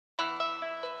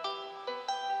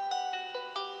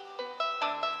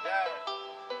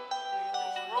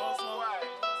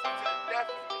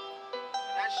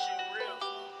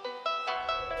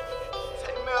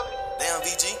Damn,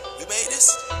 VG, you made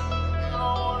this? You don't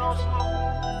want no smoke,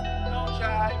 don't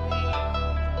try me.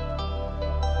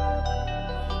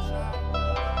 Don't try me.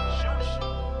 Shoot.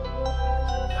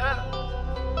 Yeah.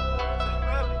 Tay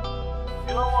Milli.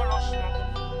 You don't want no smoke.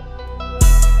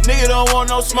 Nigga don't want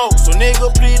no smoke, so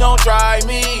nigga please don't try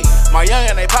me. My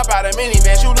youngin' they pop out a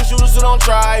minivan, shooter, so don't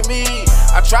try me.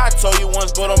 I tried to tell you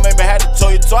once, but don't make me had to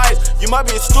tell you twice. You might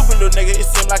be a stupid little nigga, it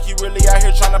seem like you really out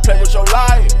here trying to play with your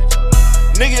life.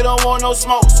 Nigga don't want no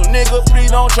smoke, so nigga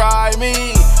please don't try me.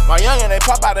 My youngin' they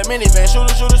pop out a minivan,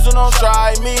 shooter, so don't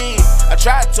try me. I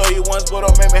tried to tell you once, but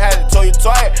don't make me had to tell you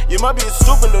twice. You might be a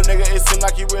stupid little nigga, it seem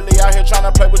like you really out here trying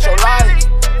to play with your life.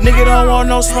 Nigga don't want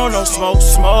no smoke,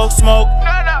 smoke.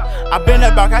 I been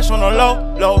about cash on the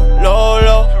low.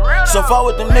 So far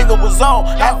with them niggas was on,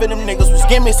 half of them niggas was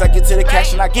gimmicks. I get to the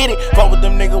cash and I get it. Fuck with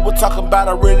them niggas we talking about,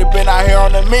 I really been out here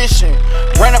on a mission.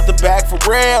 Ran up the bag for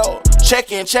real.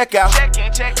 Check in, check out.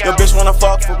 Your bitch wanna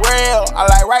fuck for real. I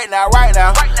like right now.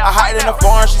 I hide in the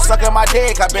foreign, she sucking my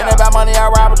dick. I been about money, I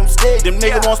ride with them sticks. Them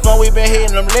niggas won't smoke, we been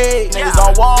hitting them legs. Niggas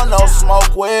don't want no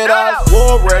smoke with us.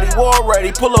 War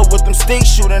ready. Pull up with them sticks,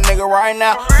 shoot a nigga right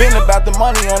now. Been about the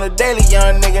money on the daily,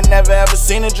 young nigga never ever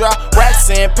seen it drop. Racks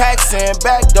in, packs in,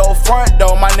 back door, front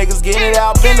door. My niggas getting it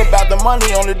out. Been about the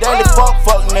money on the daily.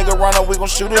 Fuck nigga, run up, we gon'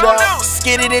 shoot it up.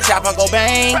 Skitty it, chopper go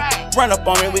bang. Run up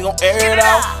on me, we gon' air it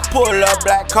out. Pull up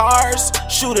black cars,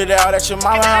 shoot it out at your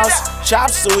mama house. Chop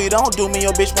suey, don't do me,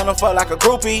 your bitch wanna fuck like a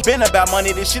groupie. Been about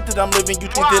money, this shit that I'm living, you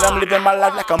think that I'm living my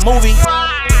life like a movie.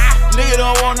 Nigga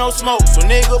don't want no smoke, so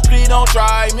nigga please don't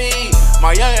try me.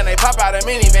 My youngin' they pop out a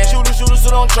minivan, shooter, so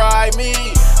don't try me.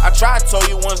 I tried to tell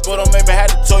you once, but don't make me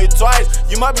had to tell you twice.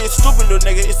 You might be a stupid little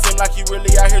nigga, it seem like you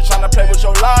really out here trying to play with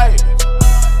your life.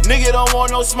 Nigga don't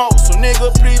want no smoke, so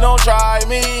nigga please don't try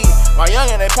me. My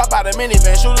youngin' they pop out a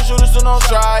minivan, shooter, so don't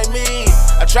try me.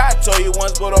 I tried to tell you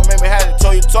once, but don't make me had to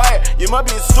tell you twice. You might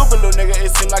be a stupid little nigga,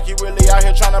 it seem like you really out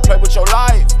here trying to play with your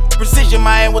life. Precision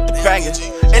mind with the banger,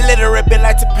 illiterate bit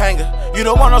like Topanga. You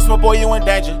don't want no smoke, boy, you in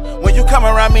danger. When you come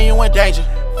around me, you in danger.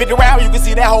 50 round, you can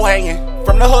see that hoe hanging.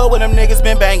 From the hood where them niggas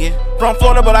been banging. From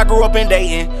Florida, but I grew up in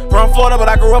Dayton.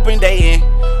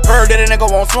 Heard that a nigga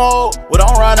won't smoke, well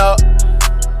don't run up.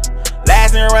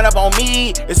 Last nigga run up on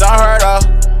me, it's unheard of.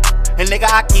 And nigga,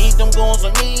 I keep them goons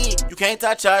with me, you can't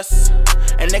touch us.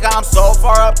 And nigga, I'm so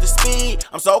far up to speed,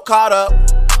 I'm so caught up.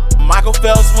 Michael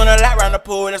Phelps win a lap round the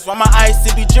pool, that's why my ice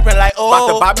be dripping like oh. About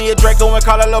to buy me a Draco and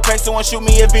call a Lil Peso and shoot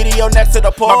me a video next to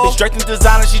the pool. My bitch straight in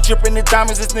designer, she dripping in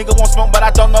diamonds. This nigga won't smoke, but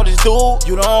I don't know this dude.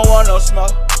 You don't want no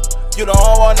smoke, no.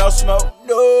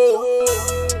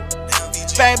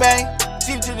 Bang bang,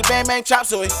 see to the bang bang, chop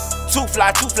suey. Too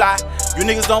fly. You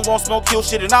niggas don't want smoke, kill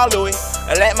shit and all Louis.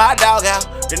 I let my dog out,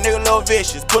 the nigga a little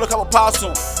vicious. Put a couple paws to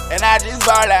him, and I just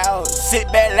ball out.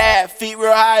 Sit back, laugh, feet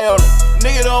real high on him.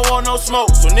 Nigga don't want no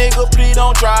smoke, so nigga please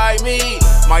don't try me.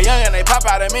 My youngin' they pop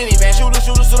out a minivan, shooter,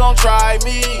 so don't try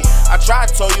me. I tried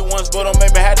to tell you once, but don't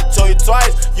make me had to tell you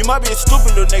twice. You might be a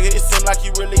stupid little nigga, it seem like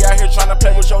you really out here trying to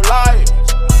play with your life.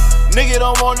 Nigga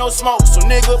don't want no smoke, so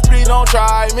nigga please don't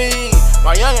try me.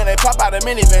 My youngin' they pop out a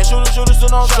minivan, shooter, so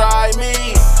don't try me.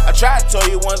 I tried to tell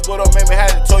you once, but don't make me had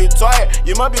to tell you twice.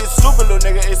 You might be a stupid little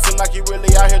nigga, it seem like you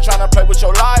really out here trying to play with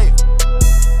your life.